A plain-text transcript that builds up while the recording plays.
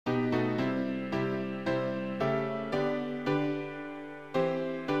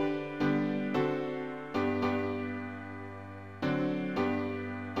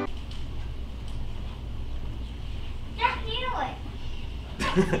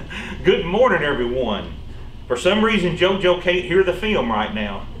Good morning, everyone. For some reason, JoJo can't hear the film right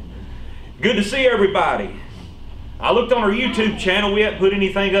now. Good to see everybody. I looked on our YouTube channel. We haven't put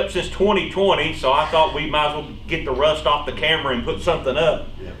anything up since 2020, so I thought we might as well get the rust off the camera and put something up.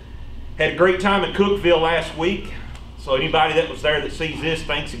 Yep. Had a great time in Cookeville last week. So anybody that was there that sees this,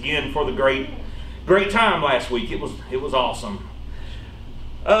 thanks again for the great time last week. It was awesome.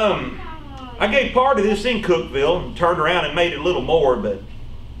 I gave part of this in Cookeville and turned around and made it a little more, but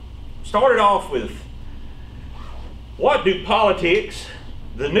started off with, what do politics,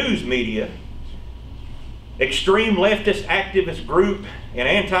 the news media, extreme leftist activist group, and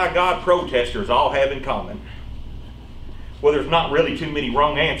anti-God protesters all have in common? Well, there's not really too many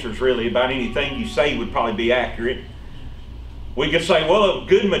wrong answers really about anything you say would probably be accurate. We could say, well, a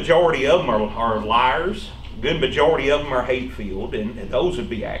good majority of them are liars, a good majority of them are hate-filled, and those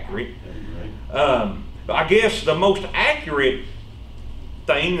would be accurate. I guess the most accurate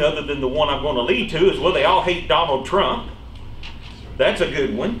thing, other than the one I'm going to lead to, is, well, they all hate Donald Trump. That's a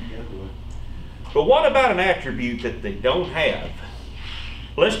good one. But what about an attribute that they don't have?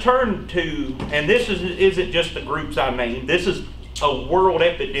 Let's turn to, and this isn't just the groups I named, this is a world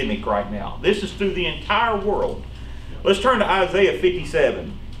epidemic right now. This is through the entire world. Let's turn to Isaiah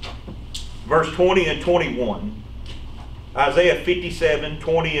 57, verse 20 and 21. Isaiah 57,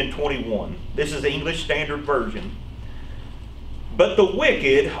 20 and 21. This is the English Standard Version. But the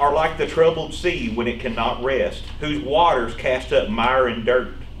wicked are like the troubled sea when it cannot rest, whose waters cast up mire and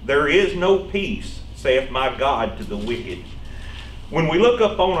dirt. There is no peace, saith my God, to the wicked. When we look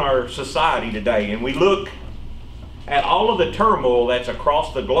up on our society today and we look at all of the turmoil that's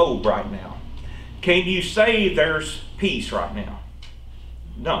across the globe right now, can you say there's peace right now?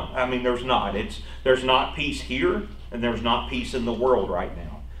 No, I mean there's not. There's not peace here, and there's not peace in the world right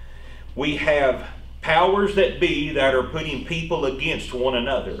now. We have powers that be that are putting people against one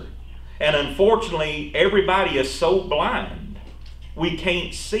another. And unfortunately, everybody is so blind, we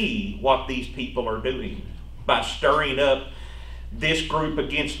can't see what these people are doing by stirring up this group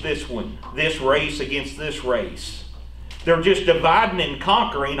against this one, this race against this race. They're just dividing and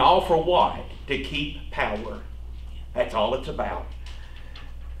conquering, all for what? To keep power. That's all it's about.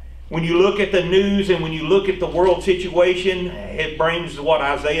 When you look at the news and when you look at the world situation, it brings what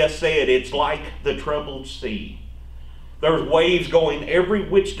Isaiah said. It's like the troubled sea. There's waves going every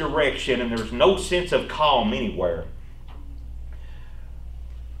which direction, and there's no sense of calm anywhere.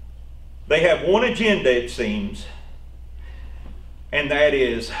 They have one agenda, it seems, and that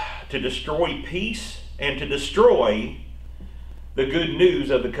is to destroy peace and to destroy the good news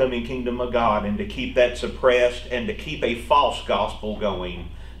of the coming kingdom of God, and to keep that suppressed and to keep a false gospel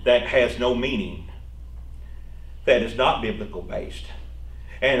going that has no meaning, that is not biblical based.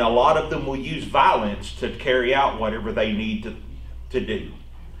 And a lot of them will use violence to carry out whatever they need to do.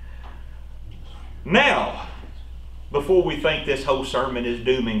 Now, before we think this whole sermon is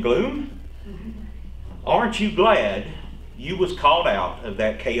doom and gloom, aren't you glad you was called out of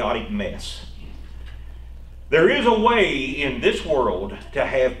that chaotic mess? There is a way in this world to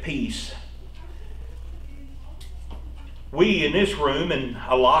have peace. We in this room, and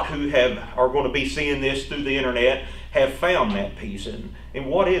a lot who are going to be seeing this through the internet, have found that peace. And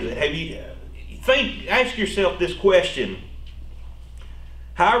what is it? Ask yourself this question.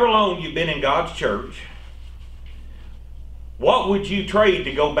 However long you've been in God's church, what would you trade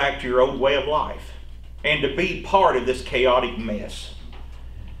to go back to your old way of life and to be part of this chaotic mess?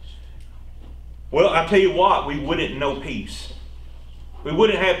 Well, I tell you what, we wouldn't know peace. We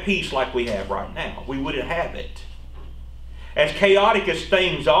wouldn't have peace like we have right now. We wouldn't have it. As chaotic as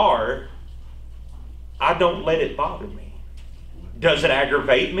things are, I don't let it bother me. Does it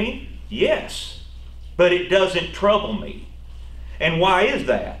aggravate me? Yes. But it doesn't trouble me. And why is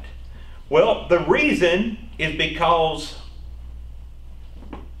that? Well, the reason is because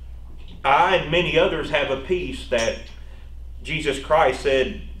I and many others have a peace that Jesus Christ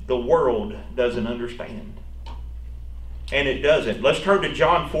said the world doesn't understand. And it doesn't. Let's turn to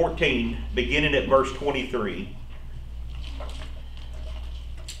John 14, beginning at verse 23.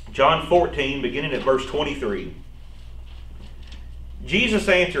 John 14, beginning at verse 23. Jesus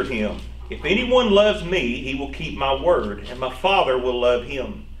answered him, If anyone loves me, he will keep my word, and my Father will love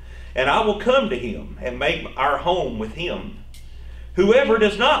him. And I will come to him and make our home with him. Whoever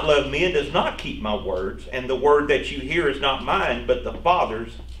does not love me and does not keep my words, and the word that you hear is not mine, but the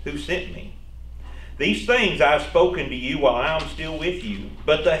Father's who sent me. These things I have spoken to you while I am still with you.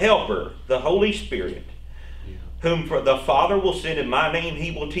 But the Helper, the Holy Spirit, whom the Father will send in my name, he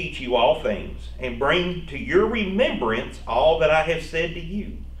will teach you all things, and bring to your remembrance all that I have said to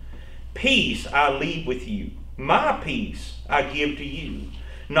you. Peace I leave with you. My peace I give to you.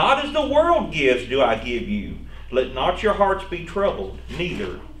 Not as the world gives do I give you. Let not your hearts be troubled,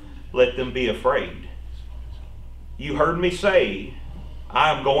 neither let them be afraid. You heard me say,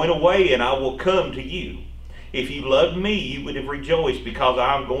 I am going away and I will come to you. If you loved me, you would have rejoiced because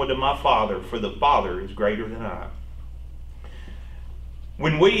I am going to my Father, for the Father is greater than I.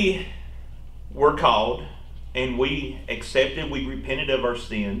 When we were called and we accepted, we repented of our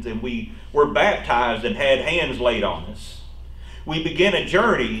sins, and we were baptized and had hands laid on us, we began a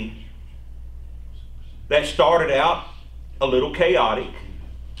journey that started out a little chaotic,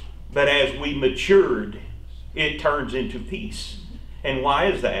 but as we matured, it turns into peace. And why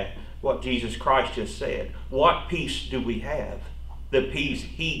is that? What Jesus Christ just said. What peace do we have? The peace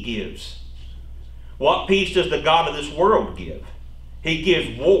He gives. What peace does the God of this world give? He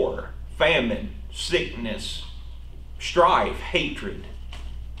gives war, famine, sickness, strife, hatred.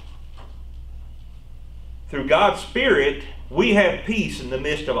 Through God's Spirit, we have peace in the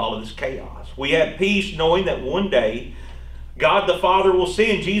midst of all of this chaos. We have peace knowing that one day God the Father will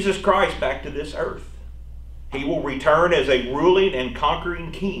send Jesus Christ back to this earth. He will return as a ruling and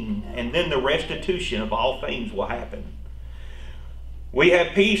conquering king, and then the restitution of all things will happen. We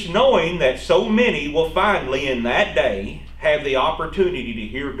have peace knowing that so many will finally in that day have the opportunity to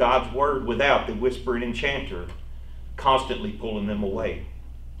hear God's word without the whispering enchanter constantly pulling them away.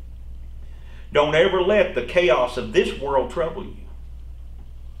 Don't ever let the chaos of this world trouble you.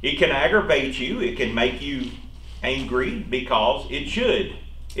 It can aggravate you. It can make you angry, because it should.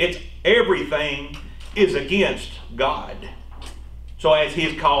 Everything is against God. So as He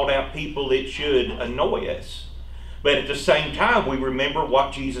has called out people, it should annoy us. But at the same time, we remember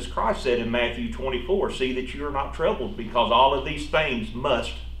what Jesus Christ said in Matthew 24. See that you are not troubled, because all of these things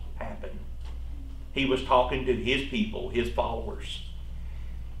must happen. He was talking to His people, His followers.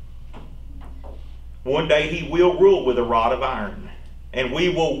 One day He will rule with a rod of iron, and we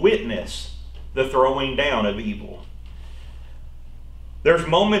will witness the throwing down of evil. There's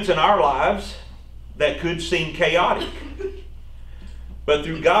moments in our lives that could seem chaotic, but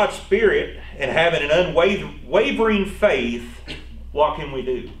through God's Spirit and having an unwavering faith, what can we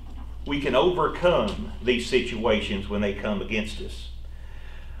do? We can overcome these situations when they come against us.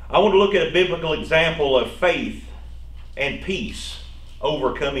 I want to look at a biblical example of faith and peace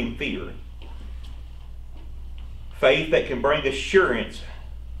overcoming fear. Faith that can bring assurance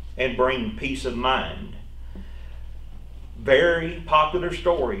and bring peace of mind. Very popular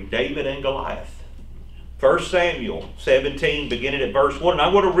story, David and Goliath. 1 Samuel 17, beginning at verse 1. And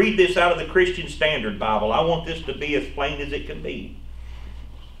I'm going to read this out of the Christian Standard Bible. I want this to be as plain as it can be.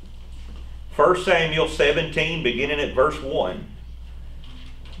 1 Samuel 17, beginning at verse 1.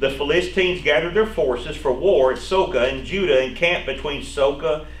 The Philistines gathered their forces for war at Soka, and Judah encamped between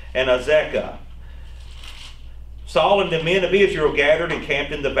Soka and Azekah. Saul and the men of Israel gathered and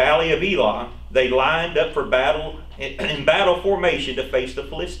camped in the valley of Elah. They lined up for battle in battle formation to face the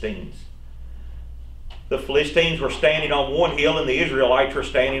Philistines. The Philistines were standing on one hill, and the Israelites were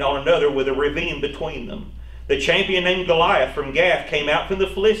standing on another, with a ravine between them. The champion named Goliath from Gath came out from the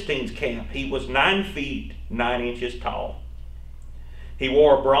Philistines' camp. He was 9 feet 9 inches tall. He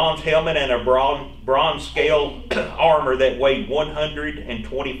wore a bronze helmet and a bronze scale armor that weighed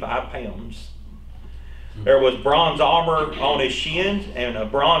 125 pounds. There was bronze armor on his shins and a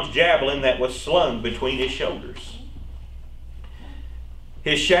bronze javelin that was slung between his shoulders.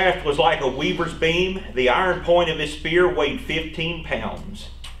 His shaft was like a weaver's beam. The iron point of his spear weighed 15 pounds.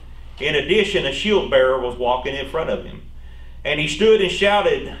 In addition, a shield bearer was walking in front of him. And he stood and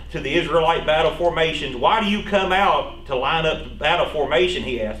shouted to the Israelite battle formations, "Why do you come out to line up battle formation?"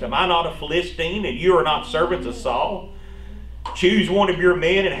 he asked. "Am I not a Philistine, and you are not servants of Saul? Choose one of your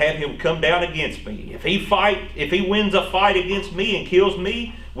men and have him come down against me. If he wins a fight against me and kills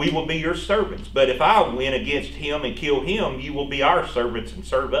me, we will be your servants. But if I win against him and kill him, you will be our servants and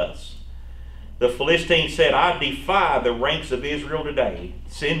serve us." The Philistine said, "I defy the ranks of Israel today.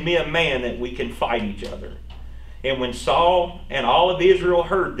 Send me a man that we can fight each other." And when Saul and all of Israel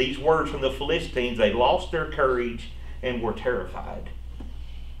heard these words from the Philistines, they lost their courage and were terrified.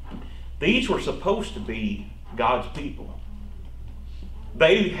 These were supposed to be God's people.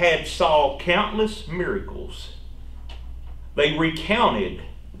 They had saw countless miracles. They recounted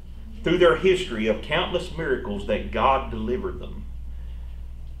through their history of countless miracles that God delivered them.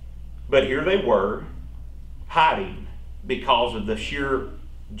 But here they were, hiding because of the sheer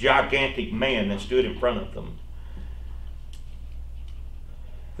gigantic man that stood in front of them.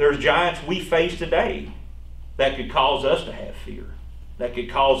 There's giants we face today that could cause us to have fear, that could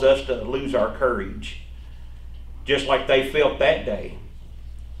cause us to lose our courage, just like they felt that day.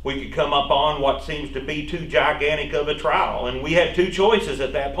 We could come upon what seems to be too gigantic of a trial, and we have two choices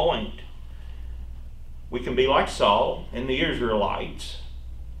at that point. We can be like Saul and the Israelites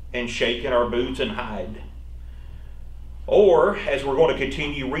and shake in our boots and hide. Or, as we're going to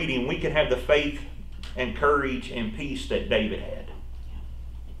continue reading, we can have the faith and courage and peace that David had.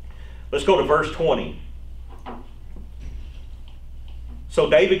 Let's go to verse 20. So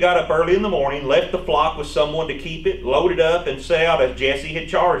David got up early in the morning, left the flock with someone to keep it, loaded up, and set out as Jesse had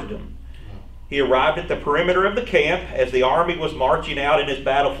charged him. He arrived at the perimeter of the camp as the army was marching out in its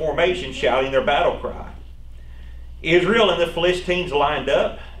battle formation, shouting their battle cry. Israel and the Philistines lined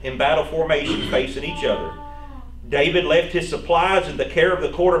up in battle formation facing each other. David left his supplies in the care of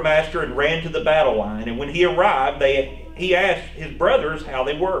the quartermaster and ran to the battle line. And when he arrived, he asked his brothers how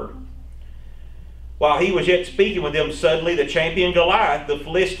they were. While he was yet speaking with them, suddenly the champion Goliath, the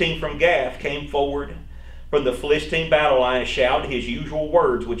Philistine from Gath, came forward from the Philistine battle line and shouted his usual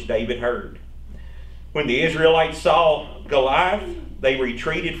words which David heard. When the Israelites saw Goliath, they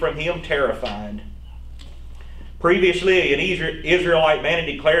retreated from him terrified. Previously, an Israelite man had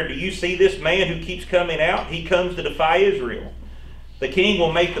declared, "Do you see this man who keeps coming out? He comes to defy Israel. The king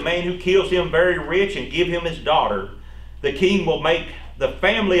will make the man who kills him very rich and give him his daughter. The king will make the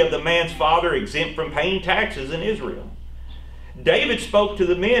family of the man's father exempt from paying taxes in Israel." David spoke to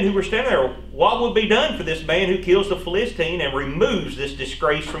the men who were standing there. What will be done for this man who kills the Philistine and removes this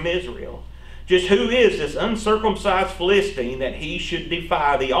disgrace from Israel? Just who is this uncircumcised Philistine that he should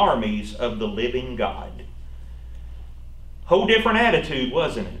defy the armies of the living God? Whole different attitude,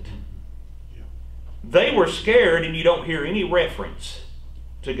 wasn't it? They were scared, and you don't hear any reference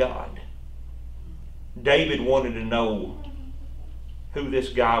to God. David wanted to know who this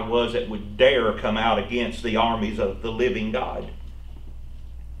guy was that would dare come out against the armies of the living God.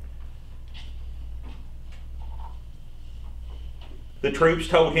 The troops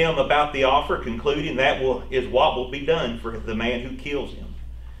told him about the offer, concluding that is what will be done for the man who kills him.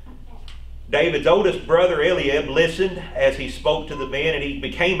 David's oldest brother Eliab listened as he spoke to the men, and he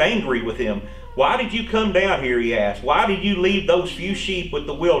became angry with him. "Why did you come down here?" he asked. "Why did you leave those few sheep with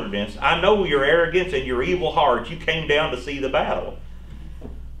the wilderness? I know your arrogance and your evil heart. You came down to see the battle."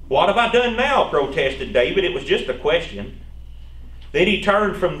 "What have I done now?" protested David. "It was just a question." Then he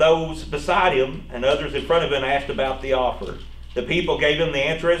turned from those beside him, and others in front of him asked about the offer. The people gave him the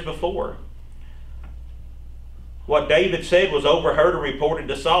answer as before. What David said was overheard and reported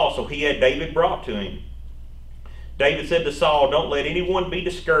to Saul, so he had David brought to him. David said to Saul, "Don't let anyone be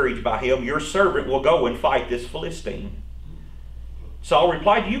discouraged by him. Your servant will go and fight this Philistine." Saul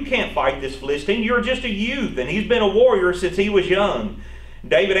replied, "You can't fight this Philistine. You're just a youth, and he's been a warrior since he was young."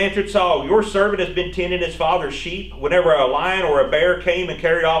 David answered Saul, "Your servant has been tending his father's sheep. Whenever a lion or a bear came and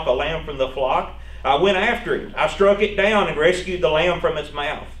carried off a lamb from the flock, I went after it. I struck it down and rescued the lamb from its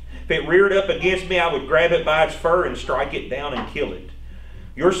mouth. If it reared up against me, I would grab it by its fur and strike it down and kill it.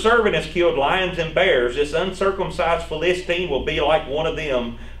 Your servant has killed lions and bears. This uncircumcised Philistine will be like one of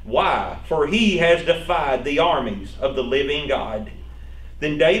them. Why? For he has defied the armies of the living God."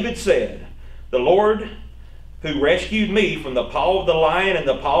 Then David said, "The Lord who rescued me from the paw of the lion and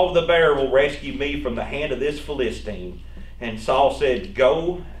the paw of the bear will rescue me from the hand of this Philistine." And Saul said,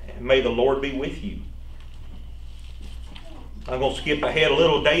 "Go, and may the Lord be with you." I'm going to skip ahead a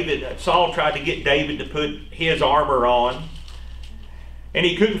little. Saul tried to get David to put his armor on, and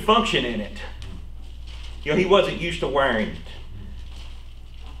he couldn't function in it. He wasn't used to wearing it.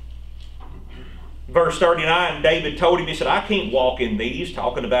 Verse 39, David told him, he said, "I can't walk in these,"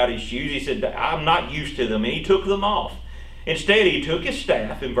 talking about his shoes. He said, "I'm not used to them," and he took them off. Instead, he took his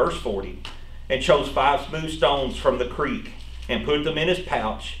staff, in verse 40, and chose 5 smooth stones from the creek and put them in his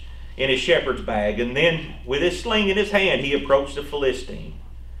pouch, in his shepherd's bag, and then with his sling in his hand he approached the Philistine.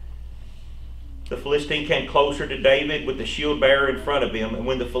 The Philistine came closer to David with the shield bearer in front of him, and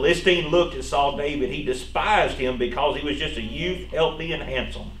when the Philistine looked and saw David, he despised him because he was just a youth, healthy and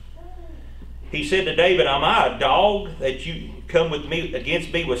handsome. He said to David, "Am I a dog that you come with me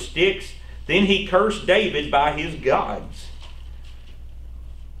against me with sticks?" Then he cursed David by his gods.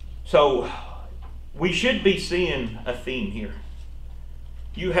 So we should be seeing a theme here.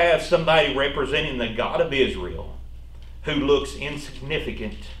 You have somebody representing the God of Israel who looks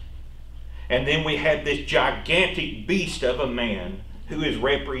insignificant. And then we have this gigantic beast of a man who is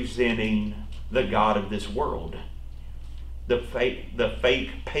representing the God of this world. The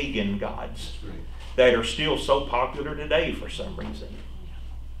fake pagan gods that are still so popular today for some reason.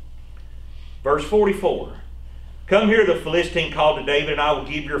 Verse 44. "Come here," the Philistine called to David, "and I will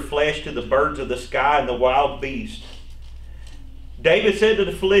give your flesh to the birds of the sky and the wild beasts." David said to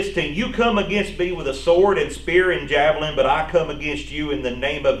the Philistine, "You come against me with a sword and spear and javelin, but I come against you in the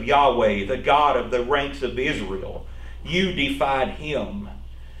name of Yahweh, the God of the ranks of Israel. You defied him.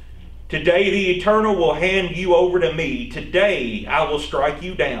 Today the Eternal will hand you over to me. Today I will strike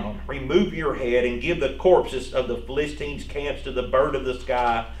you down, remove your head, and give the corpses of the Philistines' camps to the bird of the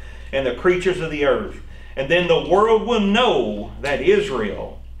sky and the creatures of the earth. And then the world will know that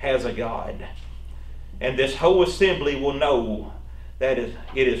Israel has a God. And this whole assembly will know that it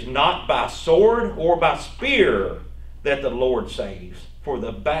is not by sword or by spear that the Lord saves, for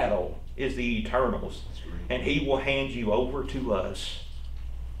the battle is the Eternal's, and he will hand you over to us."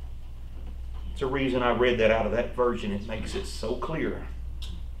 It's the reason I read that out of that version. It makes it so clear.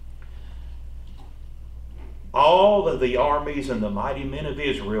 All of the armies and the mighty men of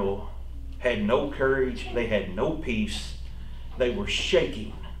Israel had no courage. They had no peace. They were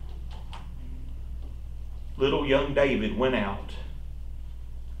shaking. Little young David went out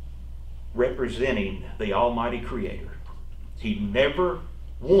representing the Almighty Creator. He never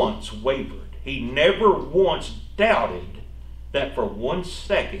once wavered. He never once doubted that for 1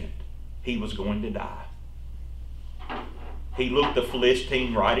 second he was going to die. He looked the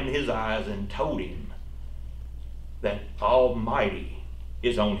Philistine right in his eyes and told him that Almighty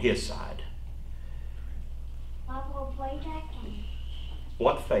is on his side.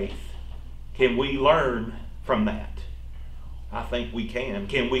 What faith can we learn from that? I think we can.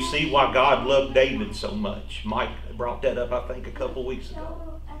 Can we see why God loved David so much? Mike brought that up, I think, a couple weeks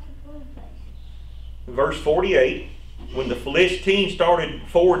ago. Verse 48, when the Philistines started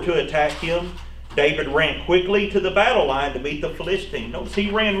forward to attack him, David ran quickly to the battle line to meet the Philistine. Notice he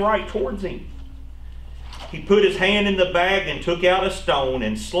ran right towards him. He put his hand in the bag and took out a stone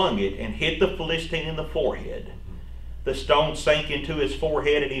and slung it and hit the Philistine in the forehead. The stone sank into his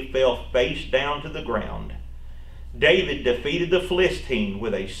forehead and he fell face down to the ground. David defeated the Philistine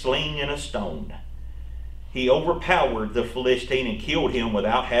with a sling and a stone. He overpowered the Philistine and killed him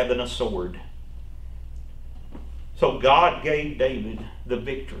without having a sword. So God gave David the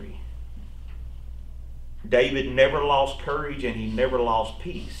victory. David never lost courage and he never lost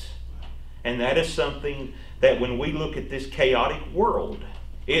peace. And that is something that when we look at this chaotic world,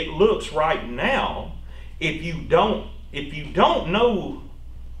 it looks right now, if you don't know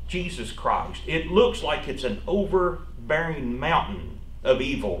Jesus Christ, it looks like it's an overbearing mountain of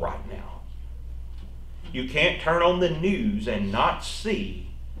evil right now. You can't turn on the news and not see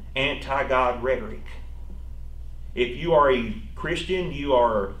anti-God rhetoric. If you are a Christian, you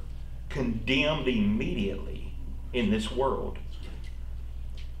are condemned immediately in this world.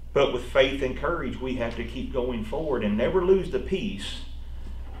 But with faith and courage, we have to keep going forward and never lose the peace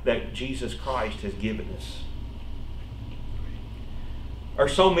that Jesus Christ has given us. There are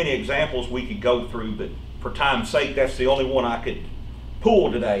so many examples we could go through, but for time's sake, that's the only one I could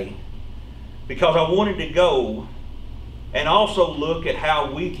pull today, because I wanted to go and also look at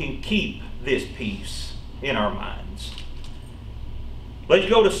how we can keep this peace in our minds. Let's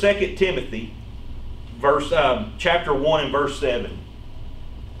go to 2 Timothy chapter 1 and verse 7.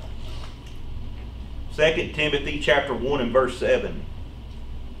 2 Timothy chapter 1 and verse 7.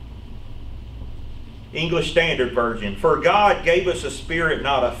 English Standard Version. "For God gave us a spirit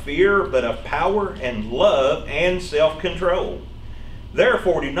not of fear, but of power and love and self-control.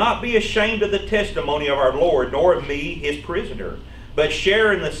 Therefore do not be ashamed of the testimony of our Lord, nor of me, his prisoner, but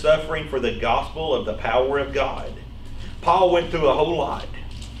share in the suffering for the gospel of the power of God." Paul went through a whole lot,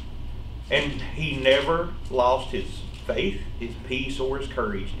 and he never lost his faith, his peace, or his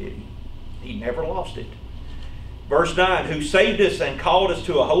courage, did he? He never lost it. Verse 9, "Who saved us and called us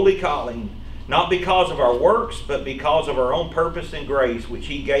to a holy calling, not because of our works, but because of our own purpose and grace, which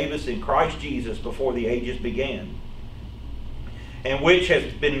he gave us in Christ Jesus before the ages began, and which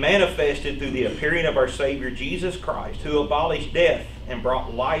has been manifested through the appearing of our Savior Jesus Christ, who abolished death and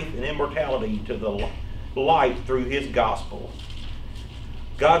brought life and immortality to the light through his gospel."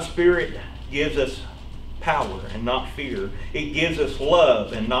 God's Spirit gives us power and not fear. It gives us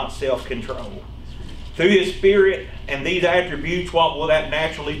love and not self-control. Through his Spirit and these attributes, what will that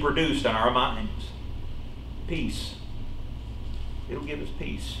naturally produce in our minds? Peace. It'll give us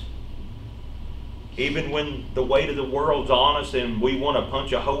peace. Even when the weight of the world's on us and we want to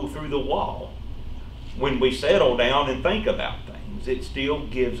punch a hole through the wall, when we settle down and think about things, it still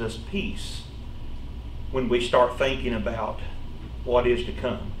gives us peace when we start thinking about what is to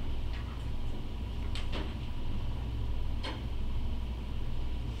come.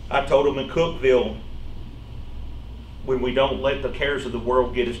 I told them in Cookville, when we don't let the cares of the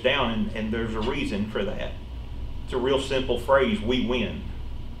world get us down, and there's a reason for that. It's a real simple phrase: we win.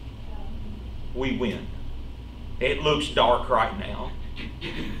 We win. It looks dark right now.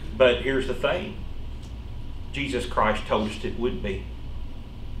 But here's the thing. Jesus Christ told us it would be.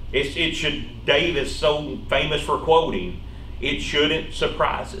 It should, Dave is so famous for quoting, it shouldn't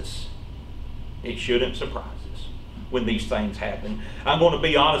surprise us. It shouldn't surprise us when these things happen. I'm going to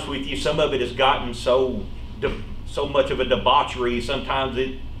be honest with you, some of it has gotten so much of a debauchery, sometimes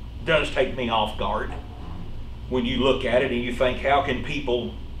it does take me off guard. When you look at it and you think, how can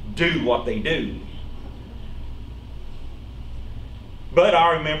people do what they do? But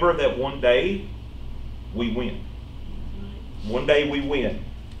I remember that one day we win. One day we win.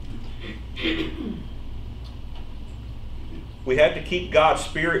 We have to keep God's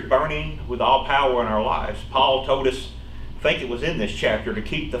Spirit burning with all power in our lives. Paul told us, I think it was in this chapter, to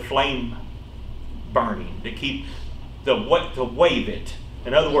keep the flame burning, to wave it.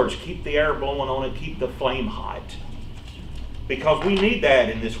 In other words, keep the air blowing on it, keep the flame hot. Because we need that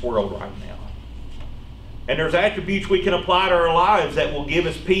in this world right now. And there's attributes we can apply to our lives that will give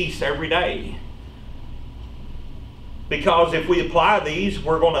us peace every day. Because if we apply these,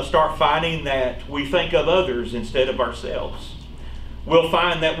 we're going to start finding that we think of others instead of ourselves. We'll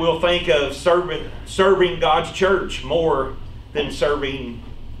find that we'll think of serving God's church more than serving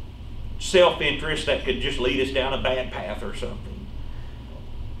self-interest that could just lead us down a bad path or something.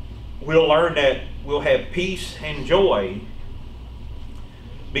 We'll learn that we'll have peace and joy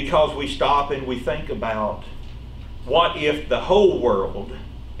because we stop and we think about, what if the whole world,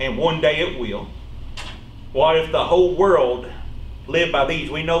 and one day it will, what if the whole world lived by these?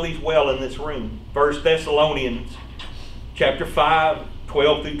 We know these well in this room. 1 Thessalonians chapter 5,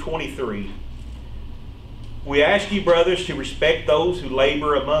 12 through 23. We ask you, brothers, to respect those who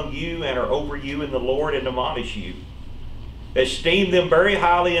labor among you and are over you in the Lord and admonish you. Esteem them very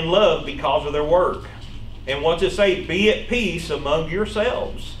highly in love because of their work. And what's it say? Be at peace among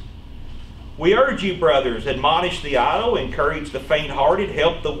yourselves. We urge you, brothers, admonish the idle, encourage the faint-hearted,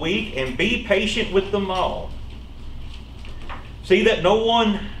 help the weak, and be patient with them all. See that no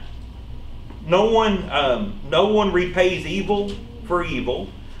one repays evil for evil,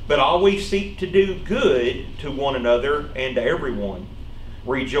 but always seek to do good to one another and to everyone.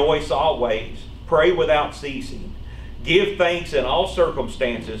 Rejoice always, pray without ceasing. Give thanks in all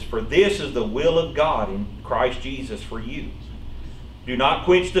circumstances, for this is the will of God in Christ Jesus for you. Do not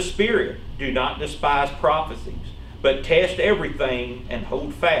quench the Spirit. Do not despise prophecies, but test everything and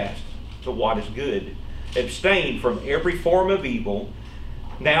hold fast to what is good. Abstain from every form of evil.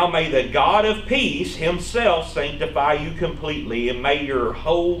 Now may the God of peace himself sanctify you completely, and may your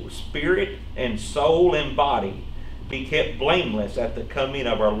whole spirit and soul and body be kept blameless at the coming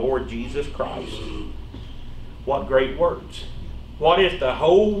of our Lord Jesus Christ. What great words. What if the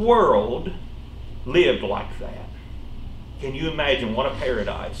whole world lived like that? Can you imagine what a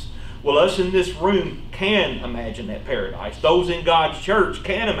paradise? Well, us in this room can imagine that paradise. Those in God's church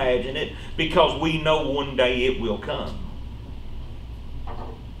can imagine it because we know one day it will come.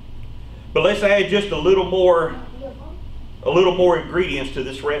 But let's add just a little more ingredients to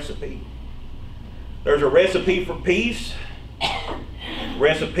this recipe. There's a recipe for peace,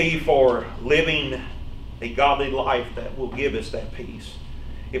 recipe for living a godly life that will give us that peace.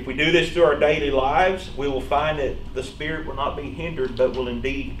 If we do this through our daily lives, we will find that the Spirit will not be hindered, but will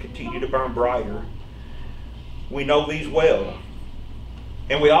indeed continue to burn brighter. We know these well.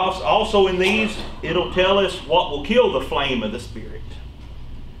 And we also in these, it'll tell us what will kill the flame of the Spirit.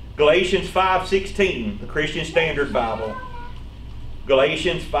 Galatians 5:16, the Christian Standard Bible.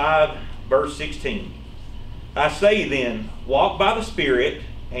 Galatians 5, verse 16. I say then, walk by the Spirit,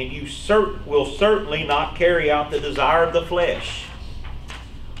 and you will certainly not carry out the desire of the flesh.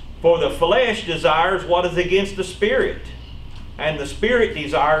 For the flesh desires what is against the Spirit, and the Spirit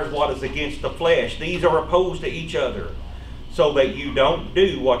desires what is against the flesh. These are opposed to each other, so that you don't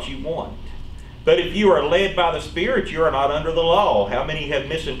do what you want. But if you are led by the Spirit, you are not under the law. How many have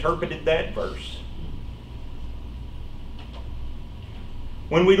misinterpreted that verse?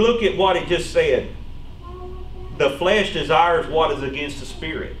 When we look at what it just said, the flesh desires what is against the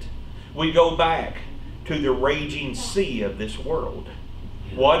Spirit. We go back to the raging sea of this world.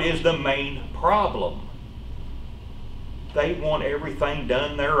 What is the main problem? They want everything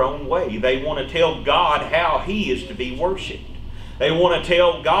done their own way. They want to tell God how He is to be worshipped. They want to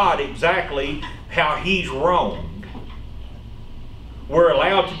tell God exactly how He's wrong. We're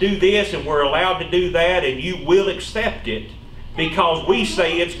allowed to do this and we're allowed to do that, and you will accept it because we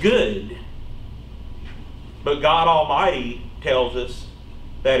say it's good. But God Almighty tells us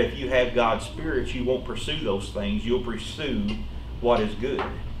that if you have God's Spirit, you won't pursue those things. You'll pursue what is good.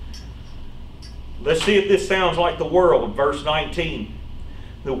 Let's see if this sounds like the world. Verse 19.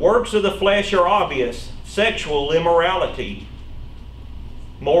 The works of the flesh are obvious: sexual immorality,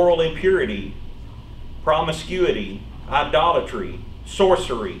 moral impurity, promiscuity, idolatry,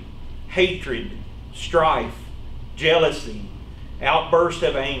 sorcery, hatred, strife, jealousy, outburst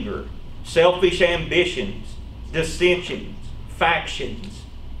of anger, selfish ambitions, dissensions, factions,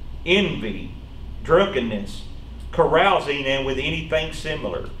 envy, drunkenness, carousing, and with anything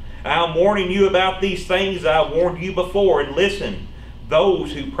similar. I am warning you about these things I warned you before, and listen,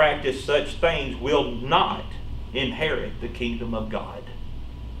 those who practice such things will not inherit the kingdom of God.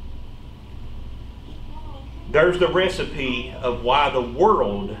 There's the recipe of why the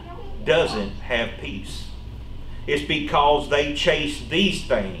world doesn't have peace. It's because they chase these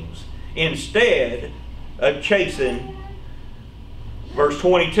things instead of chasing, verse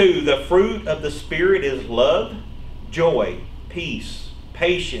 22, the fruit of the Spirit is love, joy, peace,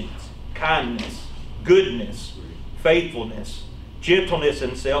 patience, kindness, goodness, faithfulness, gentleness,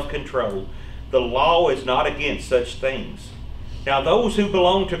 and self-control. The law is not against such things. Now those who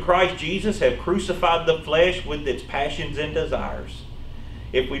belong to Christ Jesus have crucified the flesh with its passions and desires.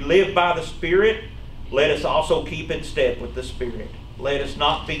 If we live by the Spirit, let us also keep in step with the Spirit. Let us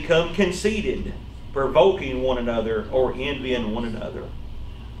not become conceited, provoking one another or envying one another.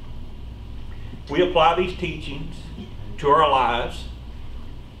 We apply these teachings to our lives.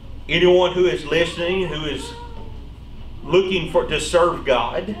 Anyone who is listening, who is looking to serve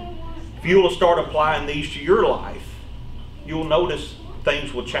God, if you will start applying these to your life, you will notice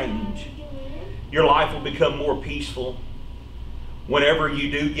things will change. Your life will become more peaceful. Whenever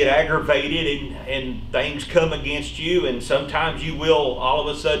you do get aggravated and things come against you, and sometimes you will all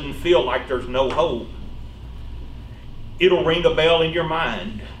of a sudden feel like there's no hope, it'll ring a bell in your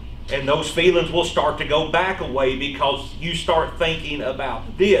mind, and those feelings will start to go back away because you start thinking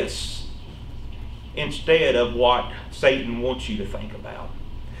about this instead of what Satan wants you to think about.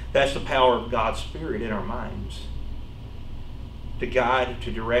 That's the power of God's Spirit in our minds, to guide,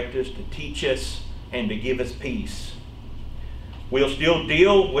 to direct us, to teach us, and to give us peace. We'll still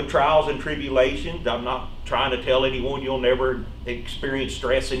deal with trials and tribulations. I'm not trying to tell anyone you'll never experience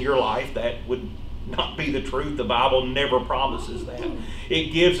stress in your life. That would not be the truth. The Bible never promises that.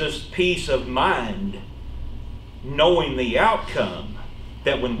 It gives us peace of mind, knowing the outcome,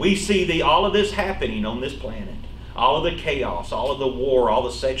 that when we see all of this happening on this planet, all of the chaos, all of the war, all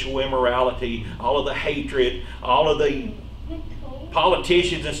the sexual immorality, all of the hatred, all of the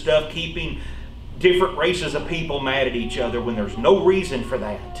politicians and stuff keeping different races of people mad at each other when there's no reason for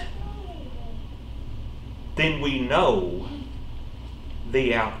that, then we know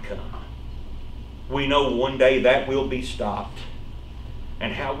the outcome. We know one day that will be stopped,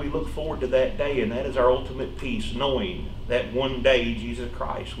 and how we look forward to that day, and that is our ultimate peace, knowing that one day Jesus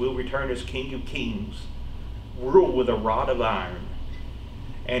Christ will return as King of Kings, rule with a rod of iron,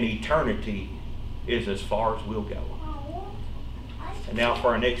 and eternity is as far as we'll go. And now for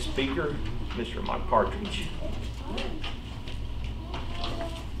our next speaker, Mr. Mike Partridge.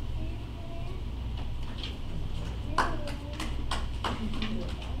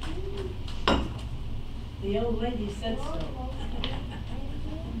 The old lady said so.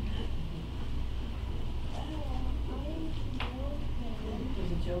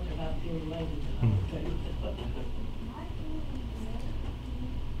 There's a joke about the old lady.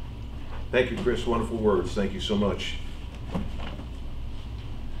 Thank you, Chris. Wonderful words. Thank you so much.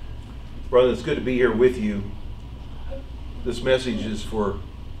 Brother, it's good to be here with you. This message is for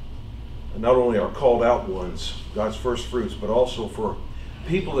not only our called out ones, God's first fruits, but also for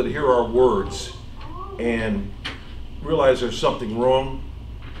people that hear our words and realize there's something wrong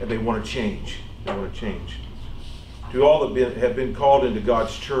and they want to change. They want to change. To all that have been called into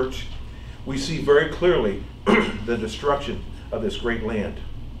God's church, we see very clearly the destruction of this great land.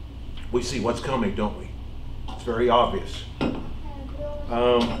 We see what's coming, don't we? It's very obvious.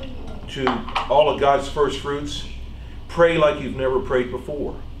 To all of God's first fruits, pray like you've never prayed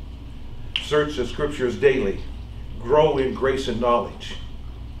before. Search the scriptures daily. Grow in grace and knowledge.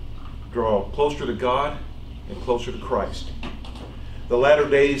 Draw closer to God and closer to Christ. The latter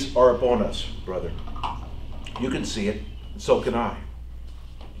days are upon us, brother. You can see it, and so can I.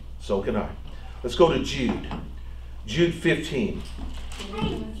 So can I. Let's go to Jude. Jude 15.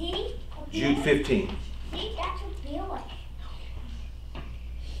 Jude 15.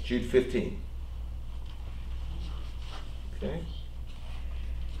 Jude 15. Okay.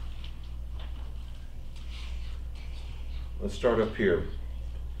 Let's start up here.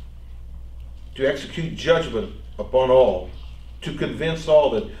 To execute judgment upon all, to convince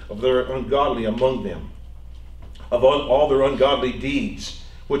all that of their ungodly among them, of all their ungodly deeds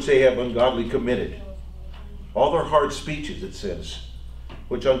which they have ungodly committed. All their hard speeches, it says,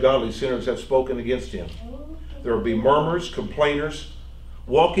 which ungodly sinners have spoken against him. There will be murmurers, complainers,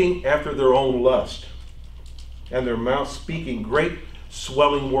 walking after their own lust, and their mouths speaking great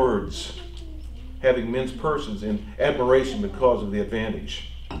swelling words, having men's persons in admiration because of the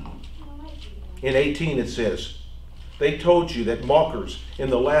advantage. In 18 it says, they told you that mockers in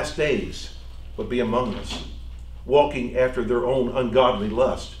the last days would be among us, walking after their own ungodly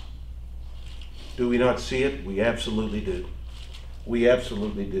lust. Do we not see it? We absolutely do. We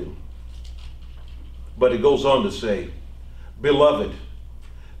absolutely do. But it goes on to say, beloved,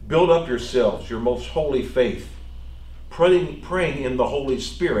 build up yourselves, your most holy faith, praying in the Holy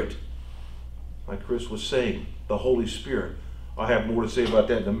Spirit. Like Chris was saying, the Holy Spirit. I'll have more to say about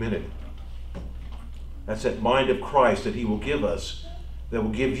that in a minute. That's that mind of Christ that he will give us, that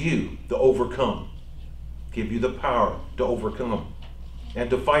will give you the overcome, give you the power to overcome and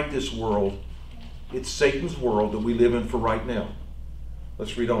to fight this world. It's Satan's world that we live in for right now.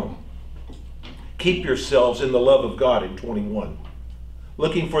 Let's read on. Keep yourselves in the love of God in 21,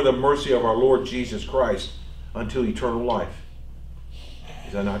 looking for the mercy of our Lord Jesus Christ unto eternal life.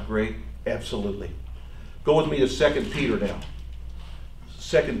 Is that not great? Absolutely. Go with me to 2 Peter now.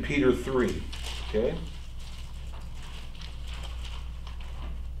 2 Peter 3. Okay?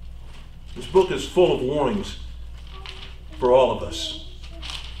 This book is full of warnings for all of us.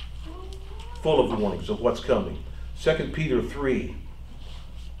 Full of warnings of what's coming. 2 Peter 3.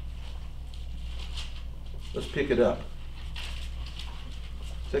 Let's pick it up.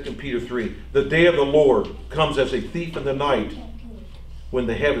 2 Peter 3. The day of the Lord comes as a thief in the night, when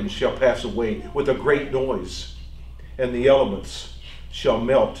the heavens shall pass away with a great noise, and the elements shall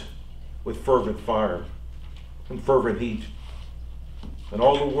melt with fervent fire and fervent heat, and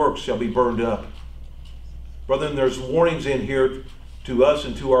all the works shall be burned up. Brethren, there's warnings in here to us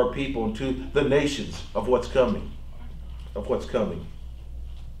and to our people and to the nations of what's coming. Of what's coming.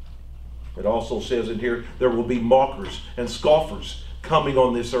 It also says in here, there will be mockers and scoffers coming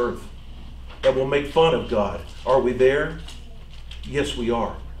on this earth that will make fun of God. Are we there? Yes, we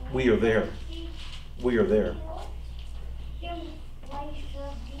are. We are there. We are there.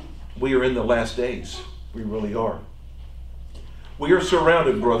 We are in the last days. We really are. We are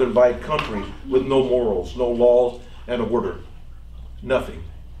surrounded, brethren, by a country with no morals, no laws, and order. Nothing.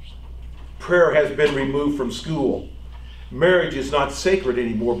 Prayer has been removed from school. Marriage is not sacred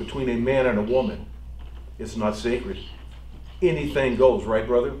anymore between a man and a woman. It's not sacred. Anything goes, right,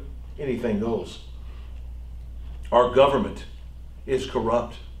 brother? Anything goes. Our government is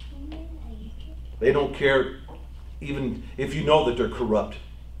corrupt. They don't care even if you know that they're corrupt.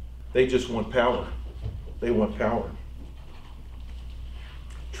 They just want power. They want power.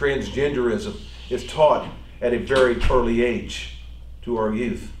 Transgenderism is taught at a very early age to our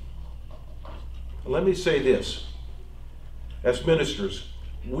youth. Let me say this. As ministers,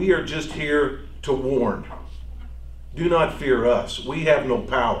 we are just here to warn. Do not fear us. We have no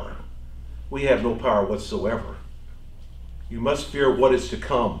power. We have no power whatsoever. You must fear what is to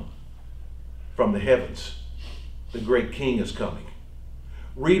come from the heavens. The great King is coming.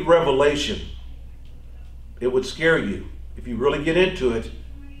 Read Revelation. It would scare you. If you really get into it,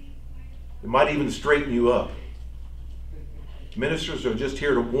 it might even straighten you up. Ministers are just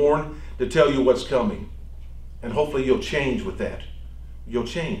here to warn, to tell you what's coming. And hopefully you'll change with that. You'll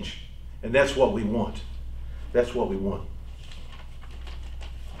change. And that's what we want. That's what we want.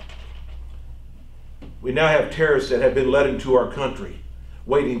 We now have terrorists that have been led into our country,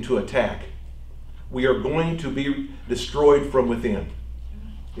 waiting to attack. We are going to be destroyed from within.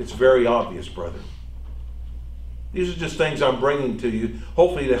 It's very obvious, brother. These are just things I'm bringing to you,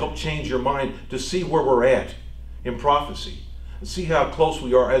 hopefully to help change your mind, to see where we're at in prophecy, and see how close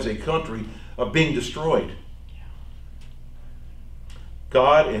we are as a country of being destroyed.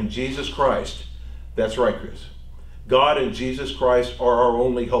 God and Jesus Christ, that's right, Chris. God and Jesus Christ are our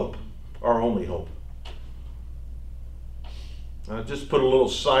only hope. Our only hope. I just put a little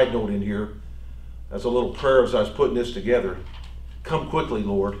side note in here as a little prayer as I was putting this together. Come quickly,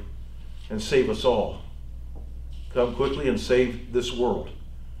 Lord, and save us all. Come quickly and save this world.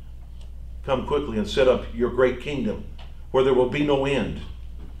 Come quickly and set up your great kingdom where there will be no end.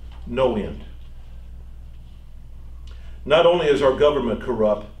 No end. Not only is our government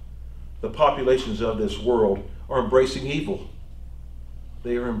corrupt, the populations of this world are embracing evil.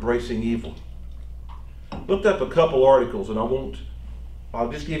 They are embracing evil. Looked up a couple articles, and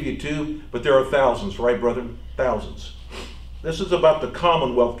I'll just give you two, but there are thousands, right, brother? Thousands. This is about the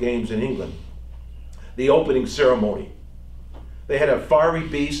Commonwealth Games in England, the opening ceremony. They had a fiery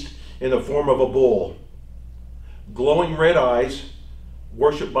beast in the form of a bull, glowing red eyes,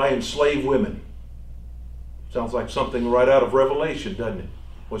 worshipped by enslaved women. Sounds like something right out of Revelation, doesn't it?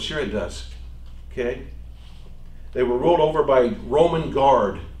 Well, sure it does. Okay? They were ruled over by Roman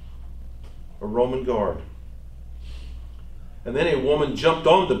guard. A Roman guard. And then a woman jumped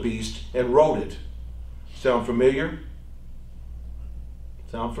on the beast and rode it. Sound familiar?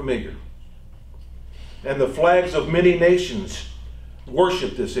 Sound familiar? And the flags of many nations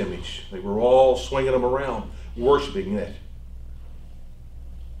worshiped this image. They were all swinging them around, worshiping it.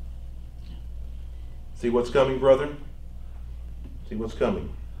 See what's coming, brethren? See what's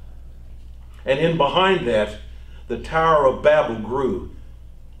coming. And in behind that, the Tower of Babel grew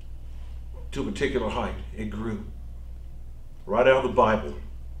to a particular height. It grew. Right out of the Bible.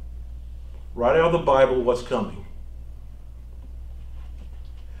 Right out of the Bible, what's coming.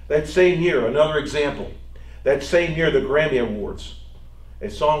 That same year, another example. That same year, the Grammy Awards.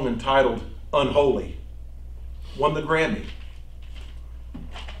 A song entitled Unholy won the Grammy.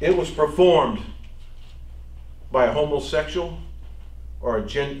 It was performed by a homosexual or a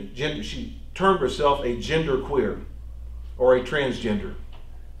gender. She termed herself a gender queer or a transgender.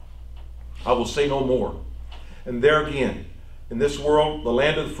 I will say no more. And there again, in this world, the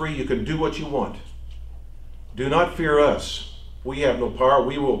land of the free, you can do what you want. Do not fear us. We have no power.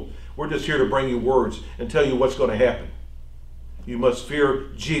 We're just here to bring you words and tell you what's going to happen. You must fear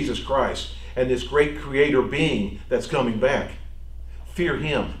Jesus Christ and this great creator being that's coming back. Fear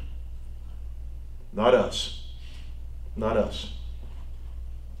him. Not us. Not us.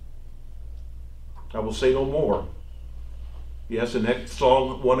 I will say no more. Yes, and that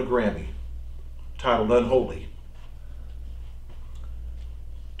song won a Grammy, titled Unholy.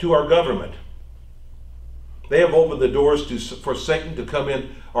 To our government. They have opened the doors for Satan to come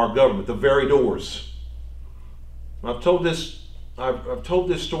in our government, the very doors. I've told this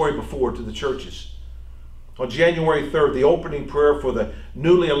story before to the churches. On January 3rd, the opening prayer for the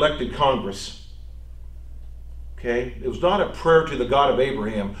newly elected Congress. Okay? It was not a prayer to the God of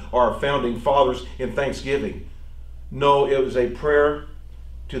Abraham or our founding fathers in thanksgiving. No, it was a prayer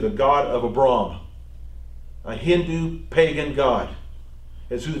to the God of Abram, a Hindu pagan god,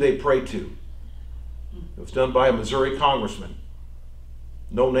 is who they prayed to. It was done by a Missouri congressman.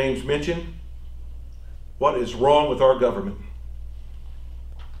 No names mentioned. What is wrong with our government?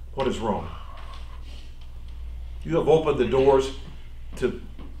 What is wrong? You have opened the doors to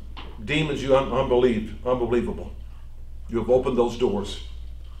demons you unbelievable. You have opened those doors.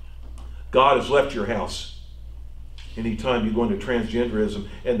 God has left your house. Anytime you go into transgenderism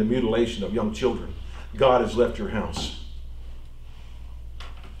and the mutilation of young children, God has left your house.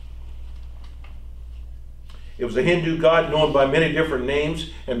 It was a Hindu god known by many different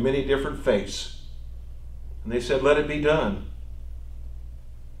names and many different faiths. And they said, let it be done.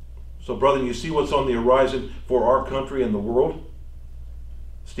 So, brother, you see what's on the horizon for our country and the world?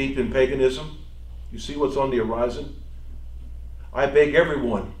 Steeped in paganism. You see what's on the horizon? I beg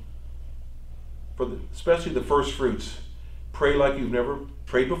everyone, especially the first fruits, pray like you've never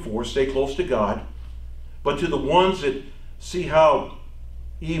prayed before. Stay close to God. But to the ones that see how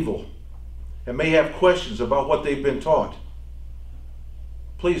evil and may have questions about what they've been taught,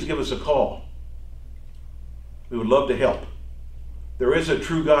 please give us a call. We would love to help. There is a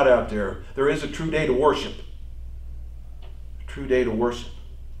true God out there. There is a true day to worship. A true day to worship.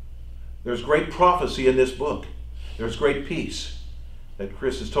 There's great prophecy in this book. There's great peace that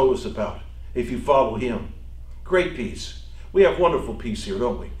Chris has told us about if you follow him. Great peace. We have wonderful peace here,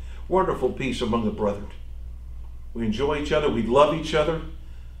 don't we? Wonderful peace among the brethren. We enjoy each other. We love each other.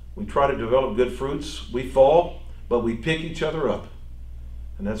 We try to develop good fruits. We fall, but we pick each other up.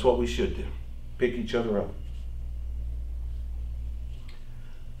 And that's what we should do. Pick each other up.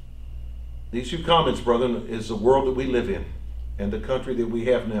 These few comments, brethren, is the world that we live in and the country that we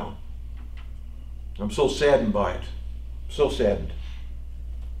have now. I'm so saddened by it. So saddened.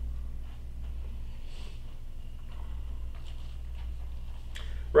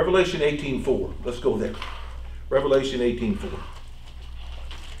 Revelation 18:4. Let's go there. Revelation 18:4.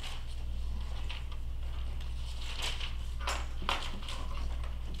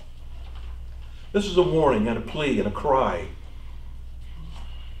 This is a warning and a plea and a cry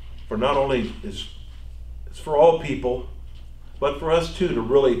for not only it's for all people, but for us too to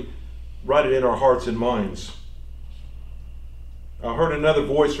really write it in our hearts and minds. I heard another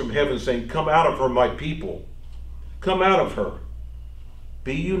voice from heaven saying, "Come out of her, my people. Come out of her.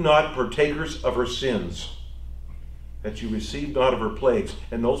 Be you not partakers of her sins, that you receive not of her plagues."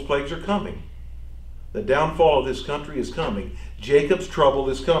 And those plagues are coming. The downfall of this country is coming. Jacob's trouble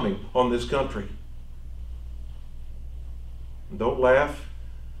is coming on this country. And don't laugh,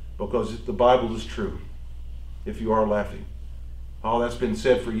 because the Bible is true. If you are laughing. Oh, that's been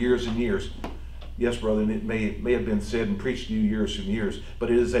said for years and years. Yes, brother, and it may have been said and preached to you years and years, but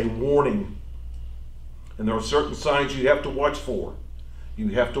it is a warning. And there are certain signs you have to watch for. You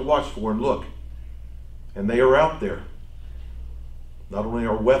have to watch for and look. And they are out there. Not only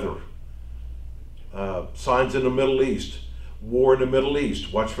our weather, signs in the Middle East, war in the Middle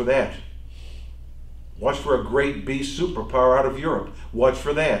East, watch for that. Watch for a great beast superpower out of Europe. Watch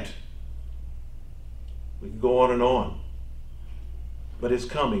for that. We can go on and on. But it's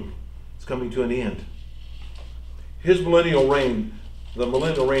coming. It's coming to an end. His millennial reign, the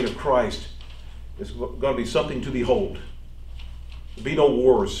millennial reign of Christ, is going to be something to behold. There'll be no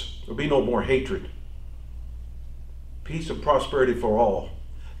wars. There'll be no more hatred. Peace and prosperity for all.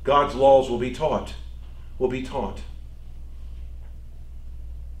 God's laws will be taught. Will be taught.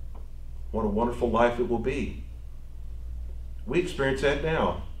 What a wonderful life it will be. We experience that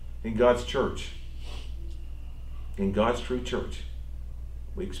now in God's church. In God's true church.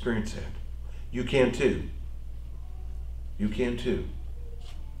 We experience that. You can too. You can too.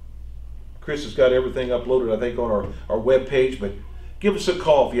 Chris has got everything uploaded, I think, on our webpage, but give us a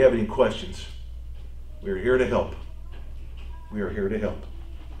call if you have any questions. We're here to help. We are here to help.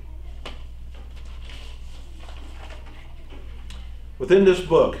 Within this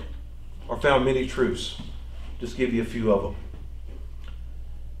book are found many truths. Just give you a few of them.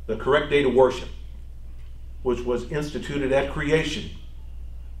 The correct day to worship, which was instituted at creation,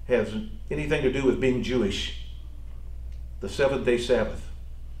 has anything to do with being Jewish. The seventh-day Sabbath,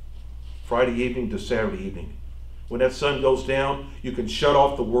 Friday evening to Saturday evening. When that sun goes down, you can shut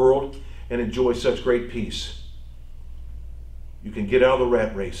off the world and enjoy such great peace. You can get out of the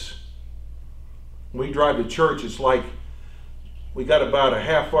rat race. When we drive to church, it's like we got about a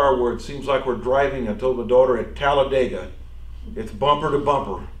half hour where it seems like we're driving, I told my daughter, at Talladega. It's bumper to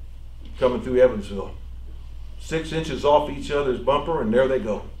bumper coming through Evansville. 6 inches off each other's bumper, and there they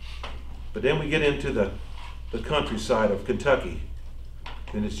go. But then we get into the countryside of Kentucky,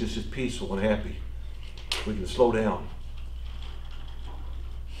 and it's just as peaceful and happy. We can slow down.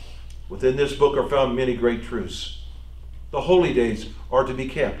 Within this book are found many great truths. The holy days are to be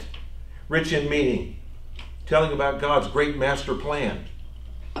kept, rich in meaning, telling about God's great master plan,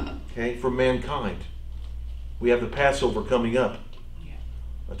 okay, for mankind. We have the Passover coming up,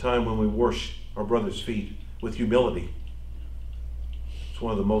 a time when we wash our brother's feet with humility. It's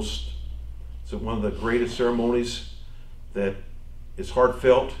one of the greatest ceremonies that is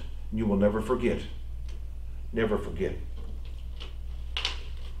heartfelt, and you will never forget. Never forget.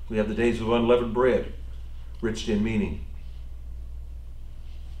 We have the days of unleavened bread, rich in meaning.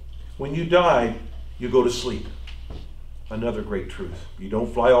 When you die, you go to sleep. Another great truth. You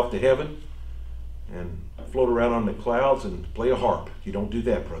don't fly off to heaven and float around on the clouds and play a harp. You don't do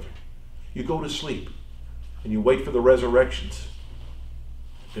that, brother. You go to sleep and you wait for the resurrections,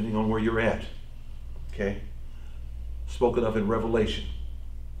 depending on where you're at. Okay? Spoken of in Revelation.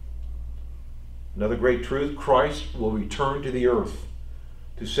 Another great truth, Christ will return to the earth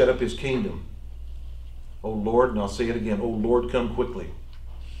to set up his kingdom. Oh Lord, and I'll say it again, oh Lord, come quickly.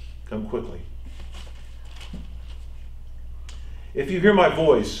 Come quickly. If you hear my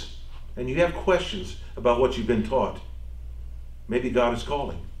voice and you have questions about what you've been taught, maybe God is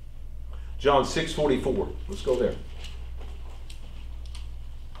calling. John 6:44. Let's go there.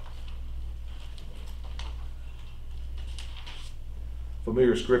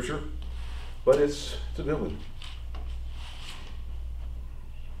 Familiar scripture, but it's a good one.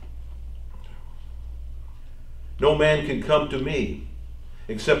 No man can come to me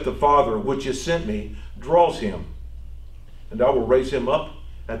except the Father which has sent me draws him, and I will raise him up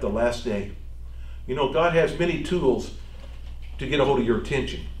at the last day. You know, God has many tools to get a hold of your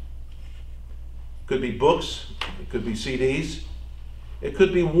attention. It could be books, it could be CDs, it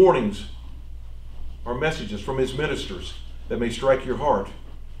could be warnings or messages from his ministers that may strike your heart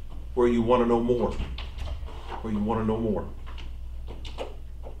where you want to know more. Where you want to know more.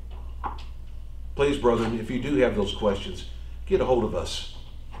 Please, brethren, if you do have those questions, get a hold of us.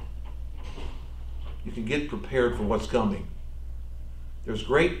 You can get prepared for what's coming. There's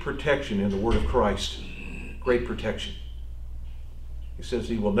great protection in the word of Christ. Great protection. He says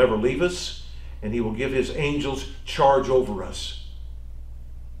he will never leave us, and he will give his angels charge over us.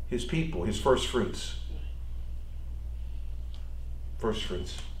 His people, his first fruits. First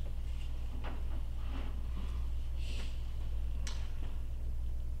fruits.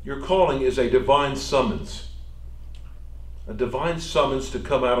 Your calling is a divine summons. A divine summons to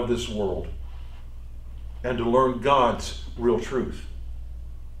come out of this world and to learn God's real truth.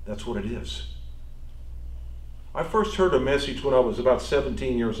 That's what it is. I first heard a message when I was about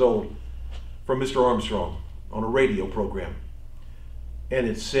 17 years old from Mr. Armstrong on a radio program. And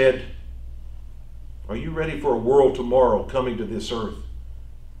it said, Are you ready for a world tomorrow coming to this earth?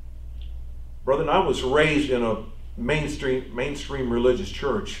 Brethren, I was raised in a mainstream religious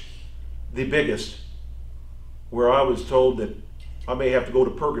church, the biggest, where I was told that I may have to go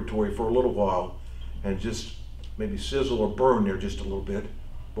to purgatory for a little while and just maybe sizzle or burn there just a little bit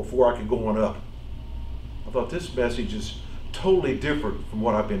before I could go on up. I thought this message is totally different from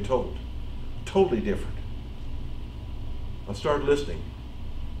what I've been told. Totally different. I started listening.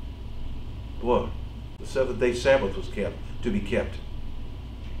 Boy, the seventh-day Sabbath was to be kept.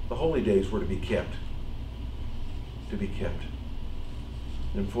 The holy days were to be kept. To be kept.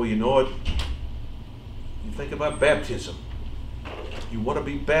 And before you know it, you think about baptism. You want to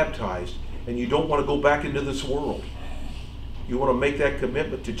be baptized, and you don't want to go back into this world. You want to make that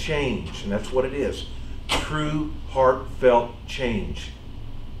commitment to change, and that's what it is. True, heartfelt change.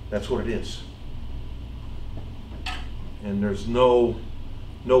 That's what it is. And there's no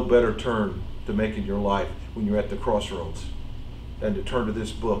better turn to make in your life when you're at the crossroads than to turn to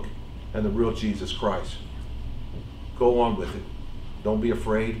this book and the real Jesus Christ. Go on with it. Don't be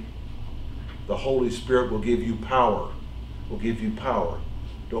afraid. The Holy Spirit will give you power. Will give you power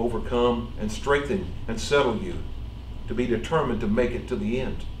to overcome and strengthen and settle you, to be determined to make it to the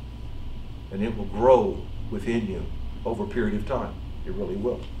end. And it will grow within you over a period of time. It really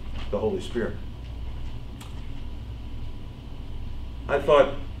will. The Holy Spirit. I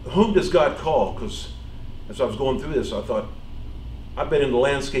thought, whom does God call? Because as I was going through this, I thought, I've been in the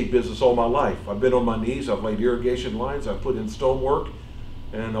landscape business all my life. I've been on my knees, I've laid irrigation lines, I've put in stonework,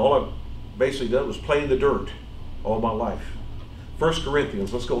 and all I've basically done was play in the dirt all my life. 1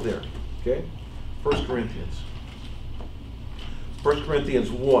 Corinthians, let's go there, okay? 1 Corinthians. 1 Corinthians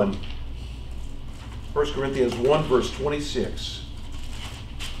 1. 1 Corinthians 1, verse 26.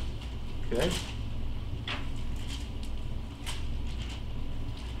 Okay?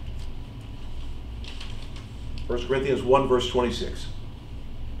 First Corinthians 1, verse 26.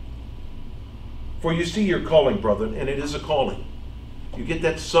 For you see your calling, brethren, and it is a calling. You get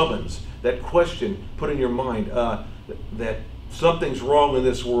that summons, that question put in your mind, that something's wrong in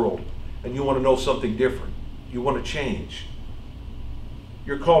this world, and you want to know something different. You want to change.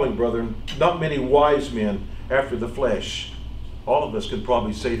 Your calling, brethren, not many wise men after the flesh. All of us could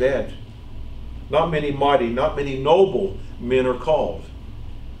probably say that. Not many mighty, not many noble men are called.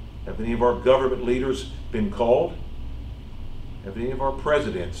 Have any of our government leaders been called? Have any of our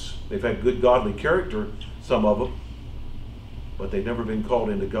presidents? They've had good godly character, some of them, but they've never been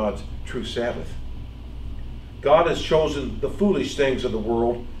called into God's true Sabbath. God has chosen the foolish things of the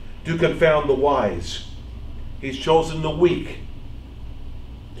world to confound the wise. He's chosen the weak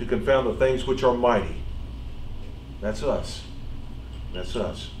to confound the things which are mighty. That's us. That's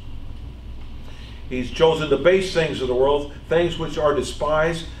us. He's chosen the base things of the world, things which are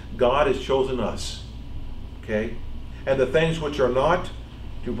despised. God has chosen us. Okay? And the things which are not,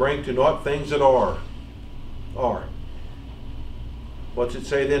 to bring to naught things that are. What's it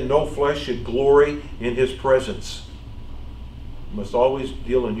say then? No flesh should glory in his presence. We must always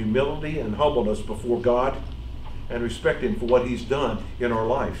deal in humility and humbleness before God and respect him for what he's done in our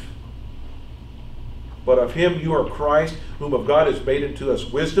life. But of him you are Christ, whom of God has made unto us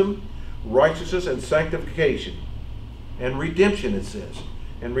wisdom, righteousness, and sanctification, and redemption, it says.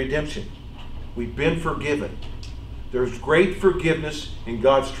 And redemption. We've been forgiven. There's great forgiveness in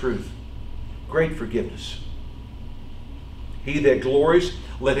God's truth. Great forgiveness. He that glories,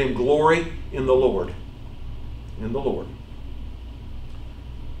 let him glory in the Lord. In the Lord.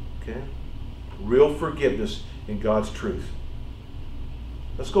 Okay? Real forgiveness in God's truth.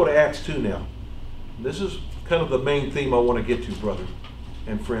 Let's go to Acts 2 now. This is kind of the main theme I want to get to, brother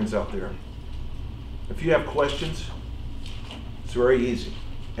and friends out there. If you have questions, it's very easy.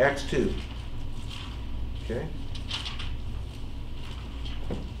 Acts 2. Okay?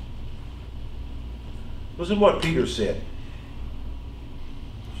 Listen to what Peter said.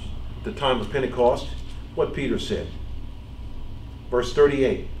 At the time of Pentecost, what Peter said. Verse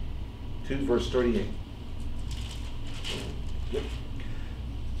 38. 2 verse 38. Yep.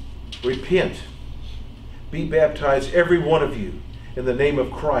 Repent. Be baptized, every one of you, in the name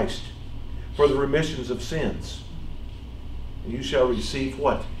of Christ, for the remissions of sins. And you shall receive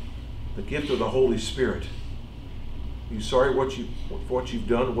what? The gift of the Holy Spirit. Are you sorry for what you've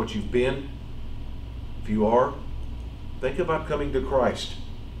done, what you've been? If you are, think about coming to Christ.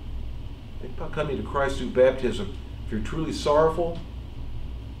 Think about coming to Christ through baptism. If you're truly sorrowful,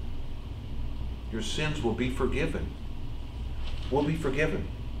 your sins will be forgiven. Will be forgiven.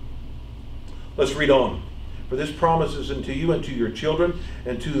 Let's read on. For this promise is unto you and to your children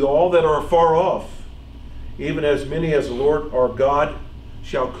and to all that are far off, even as many as the Lord our God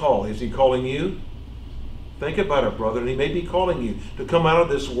shall call. Is he calling you? Think about it, brother. And he may be calling you to come out of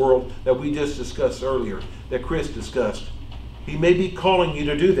this world that we just discussed earlier, that Chris discussed. He may be calling you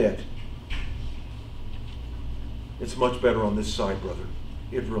to do that. It's much better on this side, brother.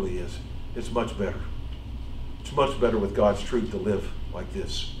 It really is. It's much better. It's much better with God's truth to live like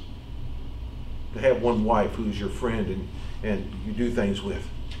this. To have one wife who's your friend and you do things with.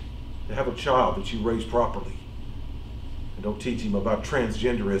 To have a child that you raise properly. And don't teach him about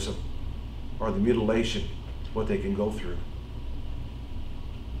transgenderism or the mutilation, what they can go through.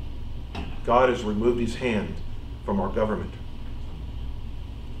 God has removed his hand from our government.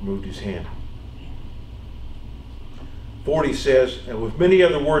 Removed his hand. 40 says, and with many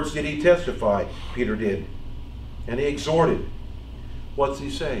other words did he testify, Peter did. And he exhorted. What's he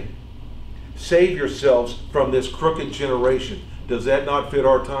say? Save yourselves from this crooked generation. Does that not fit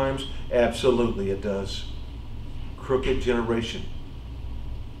our times? Absolutely it does. Crooked generation.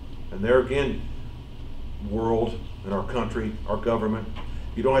 And there again, world and our country, our government,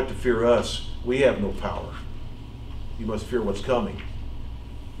 you don't have to fear us. We have no power. You must fear what's coming.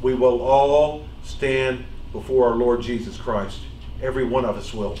 We will all stand before our Lord Jesus Christ. Every one of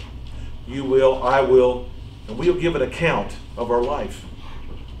us will. You will, I will, and we will give an account of our life.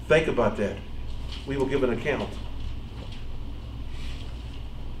 Think about that. We will give an account.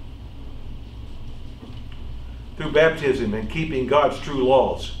 Through baptism and keeping God's true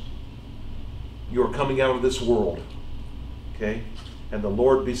laws, you are coming out of this world. Okay? And the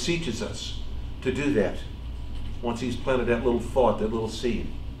Lord beseeches us to do that once he's planted that little thought, that little seed.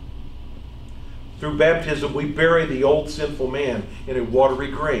 Through baptism, we bury the old sinful man in a watery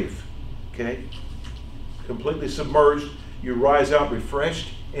grave. Okay? Completely submerged, you rise out refreshed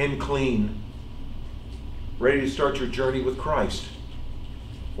and clean, ready to start your journey with Christ.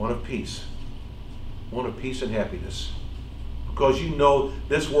 One of peace. One of peace and happiness. Because you know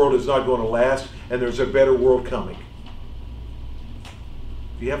this world is not going to last and there's a better world coming.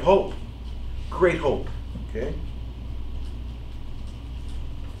 You have hope. Great hope. Okay?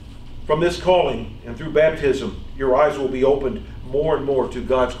 From this calling and through baptism, your eyes will be opened more and more to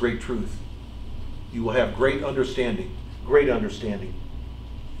God's great truth. You will have great understanding. Great understanding.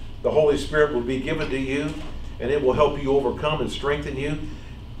 The Holy Spirit will be given to you, and it will help you overcome and strengthen you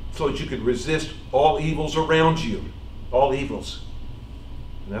so that you can resist all evils around you. All evils.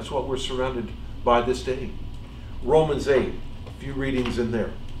 And that's what we're surrounded by this day. Romans 8. A few readings in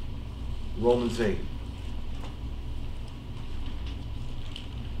there. Romans 8.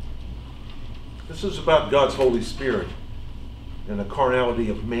 This is about God's Holy Spirit and the carnality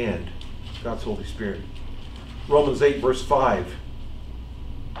of man. God's Holy Spirit. Romans 8 verse 5.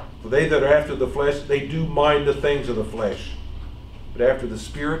 For they that are after the flesh, they do mind the things of the flesh. But after the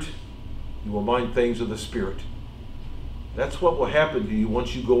Spirit, you will mind things of the Spirit. That's what will happen to you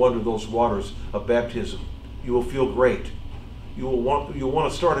once you go under those waters of baptism. You will feel great. You'll want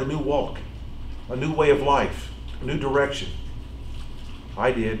to start a new walk, a new way of life, a new direction.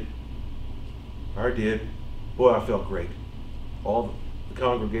 I did. Boy, I felt great. All the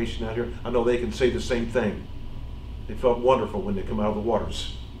congregation out here, I know they can say the same thing. They felt wonderful when they come out of the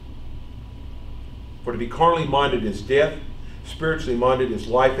waters. For to be carnally minded is death, spiritually minded is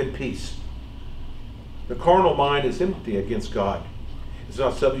life and peace. The carnal mind is enmity against God. It's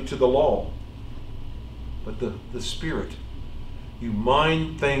not subject to the law, but the Spirit. You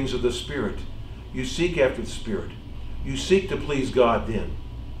mind things of the Spirit. You seek after the Spirit. You seek to please God then.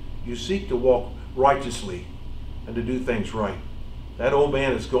 You seek to walk righteously and to do things right. That old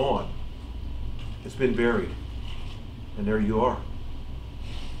man is gone. It's been buried. And there you are.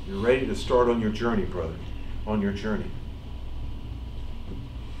 You're ready to start on your journey, brother. On your journey.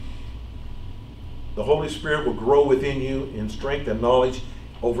 The Holy Spirit will grow within you in strength and knowledge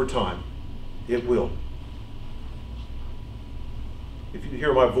over time. It will. If you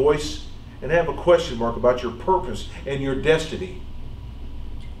hear my voice and have a question mark about your purpose and your destiny,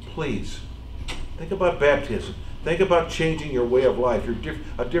 please think about baptism. Think about changing your way of life,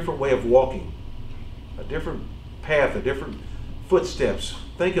 a different way of walking, a different path, a different footsteps.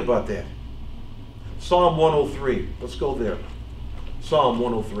 Think about that. Psalm 103. Let's go there. Psalm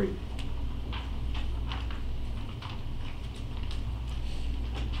 103.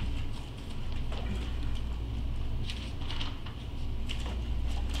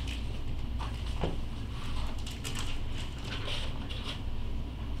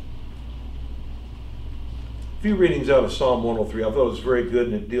 A few readings out of Psalm 103. I thought it was very good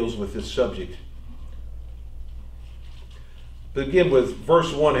and it deals with this subject. Begin with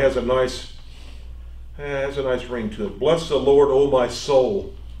verse 1 has a nice ring to it. Bless the Lord, O my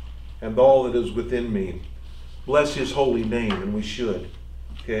soul, and all that is within me. Bless his holy name, and we should.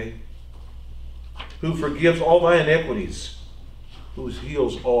 Okay? who forgives all thy iniquities, who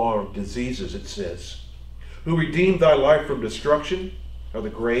heals all our diseases, it says, who redeemed thy life from destruction or the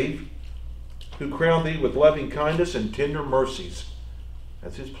grave, who crowned thee with loving kindness and tender mercies.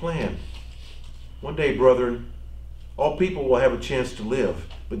 That's his plan. One day, brethren, all people will have a chance to live,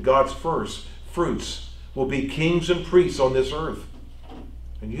 but God's first fruits will be kings and priests on this earth.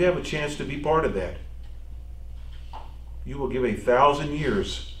 And you have a chance to be part of that. You will give 1,000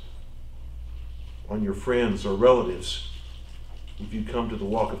 years on your friends or relatives if you come to the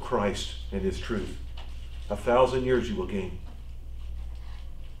walk of Christ and his truth. 1,000 years you will gain.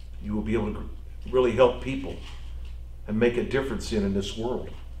 You will be able to really help people and make a difference in this world.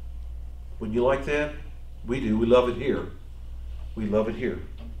 Would you like that? We do. We love it here. We love it here.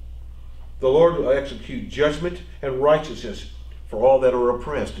 The Lord will execute judgment and righteousness for all that are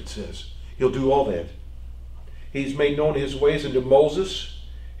oppressed, it says. He'll do all that. He's made known his ways unto Moses,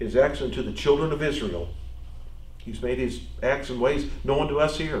 his acts unto the children of Israel. He's made his acts and ways known to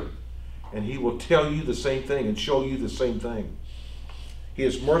us here. And he will tell you the same thing and show you the same thing. He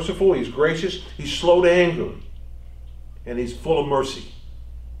is merciful, he's gracious, he's slow to anger, and he's full of mercy.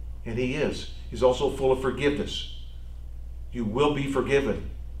 And he is. He's also full of forgiveness. You will be forgiven.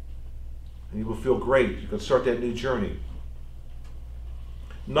 And you will feel great. You can start that new journey.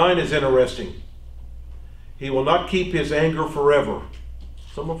 9 is interesting. He will not keep his anger forever.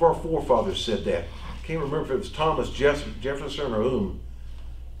 Some of our forefathers said that. I can't remember if it was Thomas Jefferson or whom.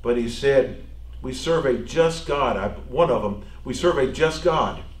 But he said, we serve a just God. One of them, we serve a just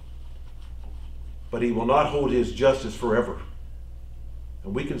God. But he will not hold his justice forever.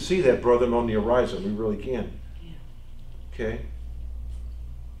 And we can see that, brethren, on the horizon. We really can. Okay?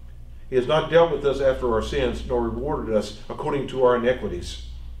 He has not dealt with us after our sins, nor rewarded us according to our iniquities.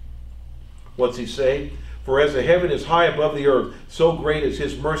 What's he say? For as the heaven is high above the earth, so great is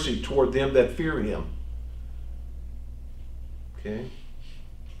his mercy toward them that fear him. Okay?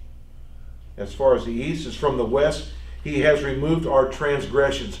 As far as the east is from the west, he has removed our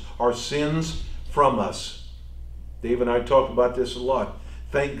transgressions, our sins from us. Dave and I talked about this a lot.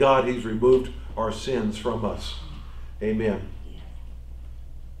 Thank God he's removed our sins from us. Amen.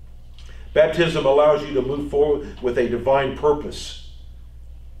 Baptism allows you to move forward with a divine purpose.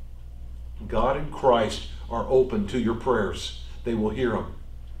 God and Christ are open to your prayers. They will hear them.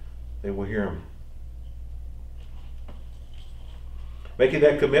 They will hear them. Making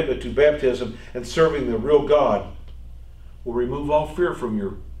that commitment to baptism and serving the real God will remove all fear from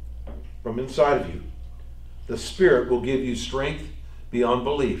inside of you. The Spirit will give you strength beyond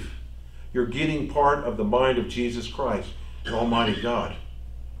belief. You're getting part of the mind of Jesus Christ, the Almighty God.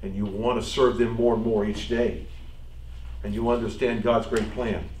 And you want to serve them more and more each day. And you understand God's great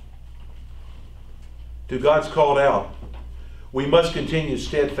plan. To God's called out, we must continue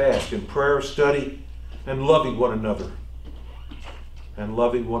steadfast in prayer, study, and loving one another. And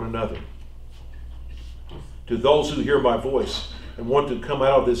loving one another. To those who hear my voice and want to come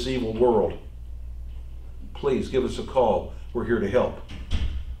out of this evil world, please give us a call. We're here to help.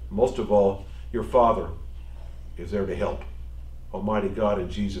 Most of all, your Father is there to help. Almighty God and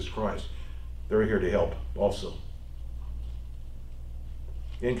Jesus Christ. They're here to help also.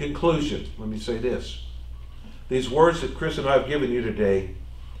 In conclusion, let me say this. These words that Chris and I have given you today,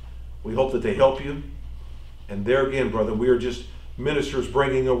 we hope that they help you. And there again, brother, we are just ministers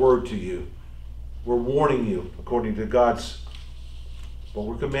bringing a word to you. We're warning you according to God's, what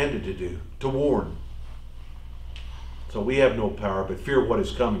we're commanded to do, to warn. So we have no power, but fear what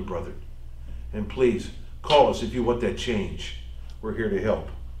is coming, brother. And please, call us if you want that change. We're here to help.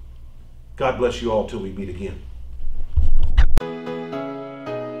 God bless you all till we meet again.